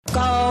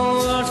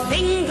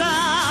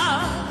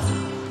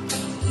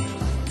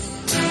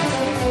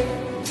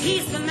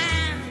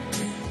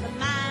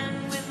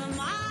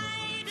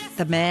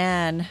the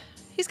man.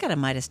 He's got a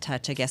Midas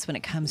touch, I guess, when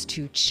it comes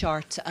to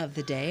charts of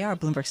the day. Our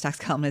Bloomberg Stocks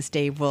columnist,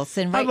 Dave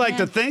Wilson. I'd like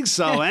to think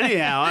so,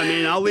 anyhow. I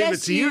mean, I'll leave it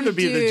to you to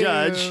be the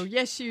judge.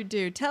 Yes, you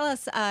do. Tell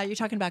us, you're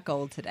talking about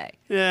gold today.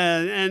 Yeah,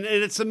 and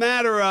it's a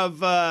matter of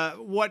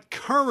what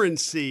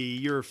currency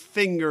your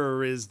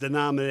finger is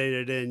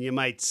denominated in, you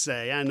might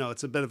say. I know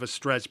it's a bit of a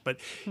stretch, but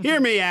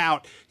hear me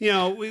out. You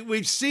know,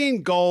 we've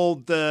seen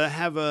gold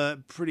have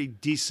a pretty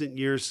decent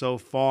year so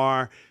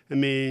far. I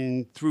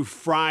mean, through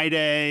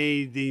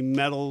Friday, the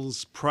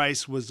metals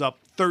price was up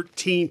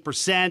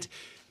 13%.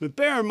 But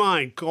bear in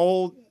mind,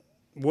 gold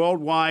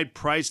worldwide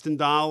priced in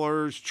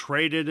dollars,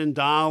 traded in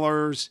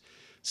dollars.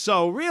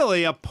 So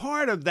really, a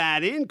part of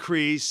that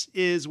increase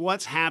is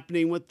what's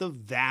happening with the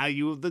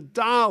value of the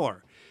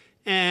dollar.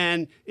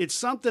 And it's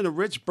something that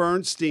Rich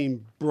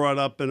Bernstein brought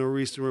up in a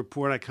recent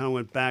report. I kind of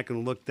went back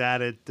and looked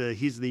at it.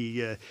 He's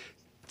the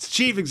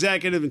Chief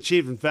Executive and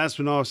Chief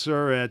Investment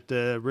Officer at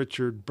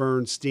Richard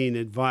Bernstein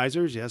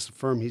Advisors. Yes, the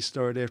firm he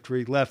started after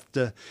he left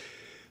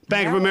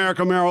Bank of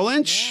America Merrill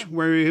Lynch,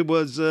 where he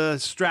was a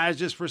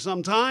strategist for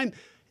some time.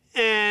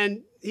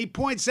 And he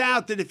points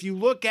out that if you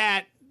look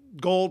at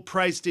gold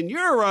priced in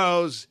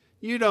euros,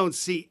 you don't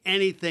see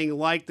anything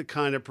like the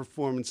kind of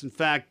performance. In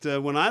fact,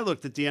 when I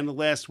looked at the end of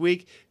last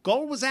week,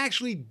 gold was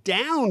actually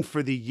down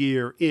for the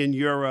year in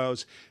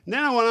euros. And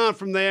then I went on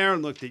from there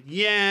and looked at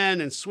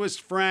yen and Swiss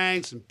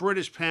francs and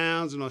British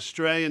pounds and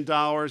Australian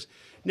dollars.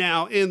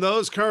 Now, in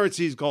those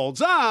currencies,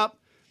 gold's up,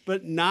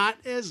 but not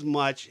as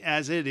much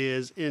as it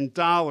is in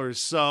dollars.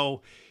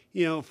 So,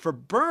 you know, for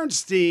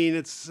Bernstein,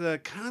 it's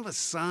kind of a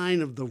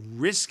sign of the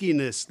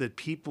riskiness that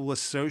people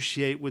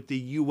associate with the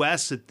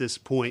U.S. at this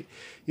point.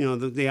 You know,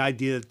 the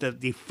idea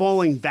that the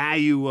falling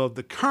value of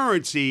the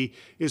currency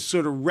is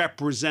sort of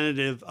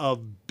representative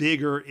of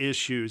bigger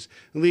issues.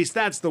 At least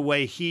that's the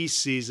way he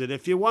sees it.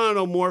 If you want to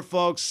know more,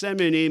 folks, send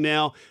me an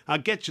email. I'll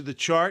get you the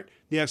chart,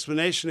 the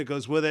explanation that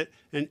goes with it,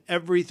 and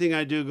everything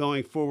I do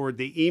going forward.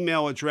 The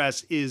email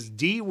address is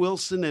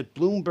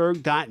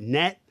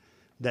dwilson@bloomberg.net.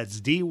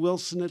 That's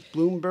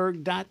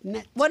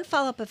dwilson@bloomberg.net. One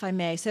follow-up, if I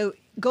may. So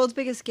gold's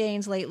biggest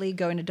gains lately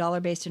going to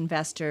dollar-based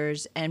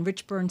investors, and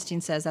Rich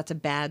Bernstein says that's a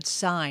bad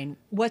sign.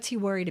 What's he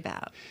worried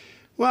about?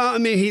 Well, I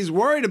mean, he's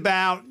worried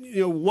about,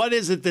 you know, what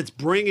is it that's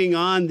bringing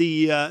on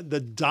the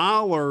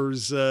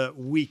dollar's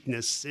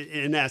weakness,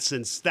 in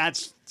essence.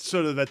 That's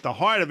sort of at the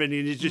heart of it,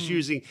 and he's just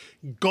using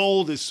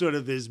gold as sort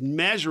of his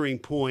measuring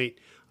point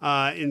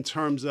in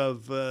terms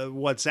of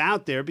what's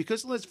out there.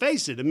 Because let's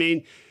face it, I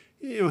mean,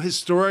 you know,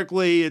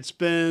 historically, it's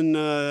been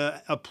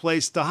a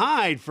place to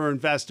hide for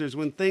investors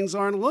when things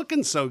aren't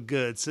looking so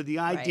good. So the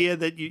idea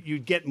that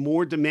you'd get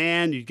more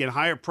demand, you'd get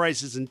higher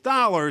prices in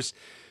dollars,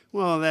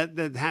 well,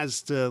 that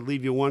has to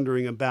leave you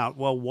wondering about,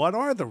 well, what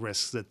are the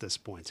risks at this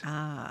point?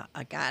 I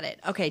got it.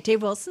 Okay,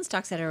 Dave Wilson,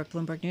 stocks editor at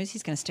Bloomberg News.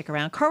 He's going to stick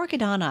around. Carl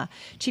Riccadonna,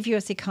 chief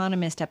U.S.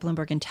 economist at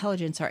Bloomberg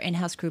Intelligence, our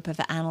in-house group of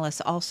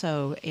analysts,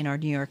 also in our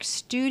New York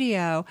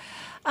studio.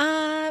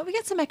 We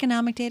got some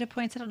economic data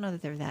points. I don't know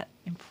that they're that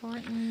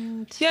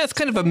important. Yeah, it's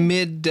kind of a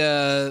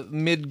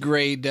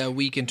mid-grade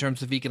week in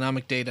terms of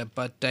economic data,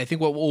 but I think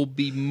what will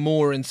be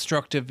more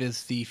instructive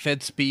is the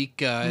Fed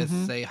speak,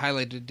 as they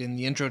highlighted in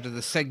the intro to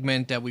the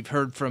segment. We've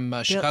heard from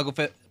Chicago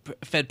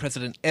Fed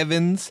President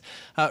Evans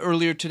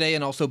earlier today,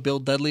 and also Bill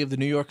Dudley of the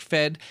New York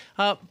Fed,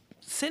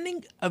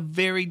 sending a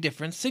very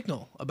different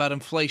signal about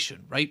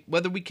inflation, right?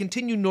 Whether we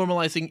continue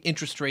normalizing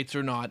interest rates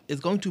or not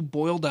is going to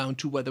boil down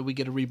to whether we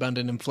get a rebound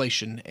in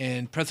inflation.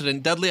 And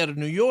President Dudley out of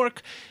New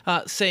York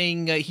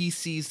saying he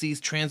sees these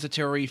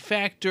transitory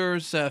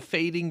factors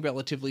fading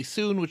relatively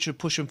soon, which should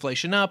push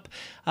inflation up.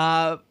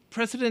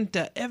 President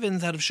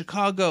Evans out of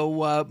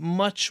Chicago,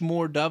 much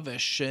more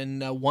dovish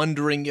and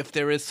wondering if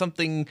there is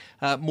something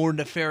more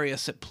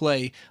nefarious at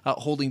play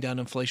holding down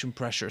inflation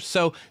pressure.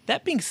 So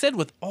that being said,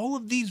 with all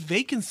of these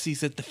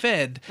vacancies at the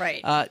Fed,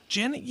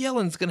 Janet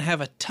Yellen's going to have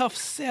a tough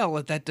sell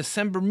at that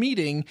December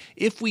meeting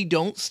if we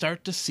don't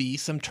start to see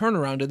some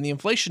turnaround in the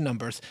inflation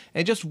numbers.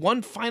 And just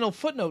one final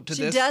footnote to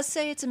this. She does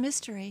say it's a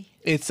mystery.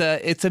 It's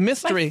a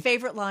mystery. My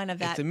favorite line of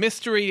that. It's a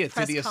mystery. It's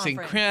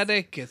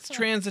idiosyncratic. Conference. It's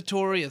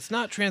transitory. It's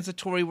not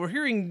transitory. We're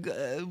hearing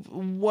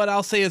what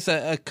I'll say is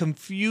a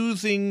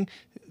confusing,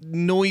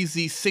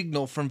 noisy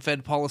signal from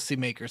Fed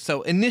policymakers.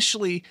 So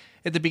initially,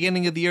 at the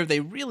beginning of the year,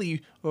 they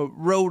really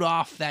wrote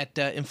off that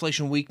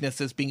inflation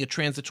weakness as being a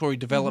transitory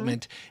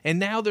development, and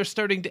now they're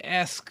starting to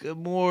ask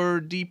more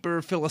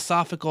deeper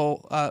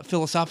philosophical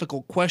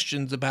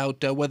questions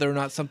about whether or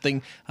not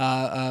something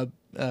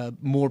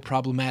more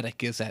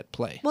problematic is at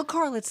play. Well,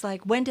 Carl, it's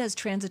like, when does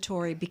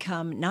transitory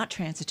become not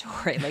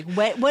transitory? Like,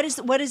 what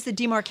is the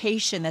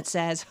demarcation that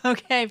says,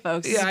 okay,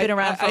 folks, it's been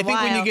around for a while? I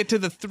think when you get to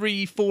the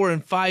 3, 4,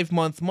 and 5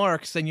 month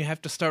marks, then you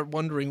have to start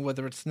wondering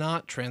whether it's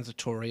not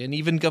transitory. And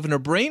even Governor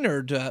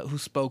Brainerd, who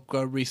spoke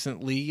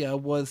recently,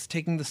 was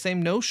taking the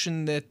same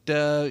notion that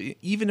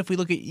even if we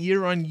look at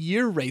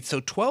year-on-year rates, so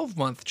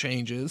 12-month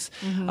changes,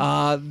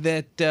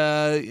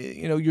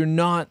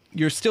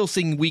 you're still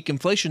seeing weak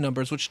inflation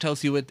numbers, which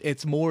tells you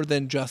it's more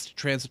than just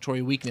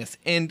transitory weakness.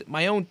 And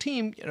my own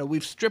team,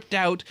 we've stripped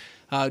out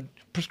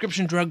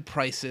prescription drug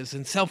prices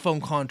and cell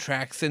phone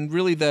contracts and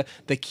really the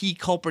key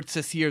culprits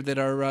this year that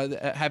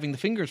are having the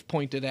fingers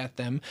pointed at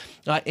them.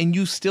 And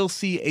you still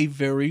see a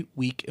very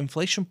weak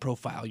inflation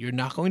profile. You're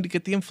not going to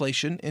get the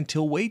inflation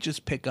until wages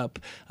pick up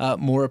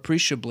more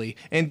appreciably.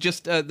 And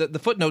just the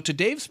footnote to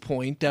Dave's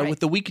point, Right. with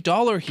the weak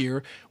dollar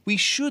here, we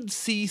should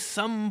see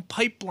some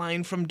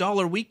pipeline from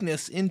dollar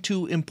weakness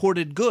into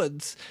imported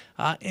goods.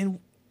 And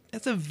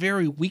that's a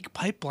very weak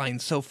pipeline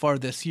so far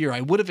this year. I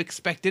would have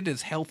expected,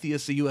 as healthy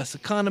as the U.S.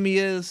 economy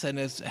is and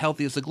as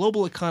healthy as the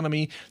global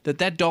economy,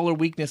 that dollar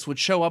weakness would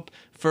show up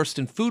first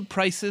in food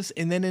prices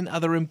and then in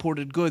other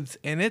imported goods.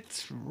 And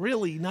it's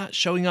really not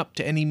showing up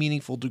to any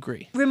meaningful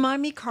degree.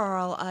 Remind me,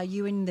 Carl,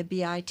 you and the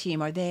BI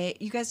team,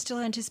 you guys still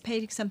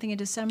anticipating something in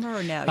December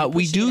or no?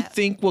 We do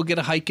think we'll get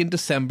a hike in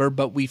December,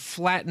 but we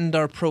flattened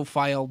our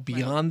profile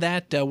beyond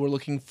that. We're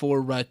looking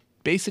for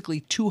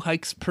basically 2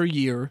 hikes per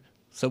year.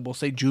 So we'll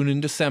say June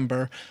and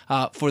December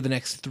for the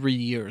next 3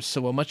 years.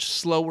 So a much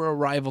slower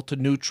arrival to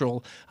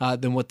neutral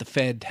than what the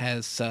Fed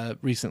has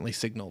recently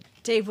signaled.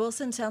 Dave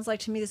Wilson, sounds like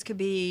to me this could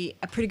be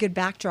a pretty good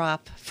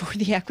backdrop for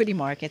the equity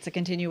markets, a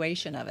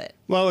continuation of it.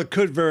 Well, it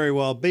could very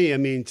well be. I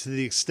mean, to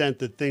the extent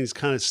that things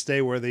kind of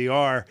stay where they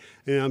are.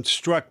 And I'm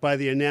struck by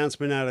the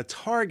announcement out of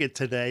Target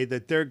today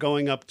that they're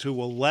going up to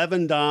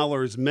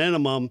 $11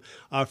 minimum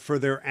for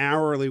their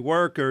hourly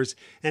workers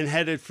and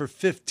headed for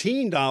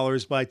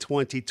 $15 by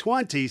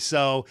 2020.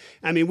 So,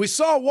 I mean, we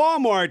saw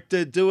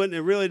Walmart do it, and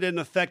it really didn't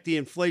affect the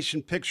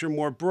inflation picture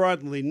more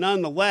broadly.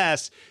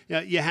 Nonetheless,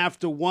 you have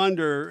to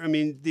wonder, I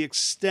mean, the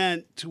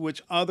extent to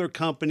which other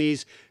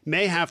companies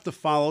may have to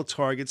follow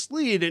Target's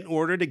lead in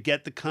order to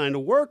get the kind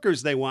of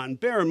workers they want. And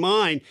bear in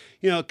mind,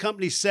 a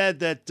company said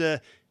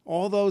that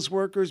all those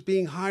workers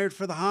being hired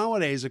for the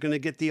holidays are going to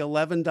get the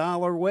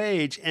 $11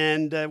 wage.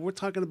 And we're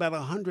talking about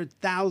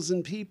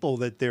 100,000 people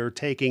that they're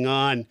taking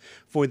on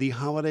for the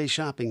holiday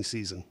shopping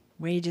season.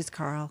 Wages,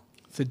 Carl.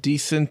 It's a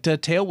decent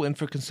tailwind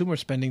for consumer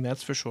spending,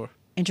 that's for sure.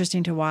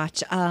 Interesting to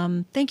watch.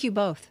 Thank you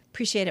both.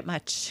 Appreciate it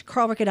much.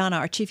 Carl Riccadonna,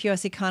 our chief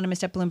U.S.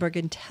 economist at Bloomberg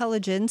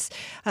Intelligence,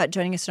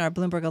 joining us in our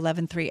Bloomberg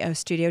 1130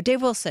 studio.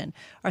 Dave Wilson,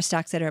 our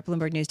stocks editor at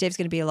Bloomberg News. Dave's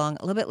going to be along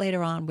a little bit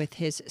later on with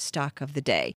his stock of the day.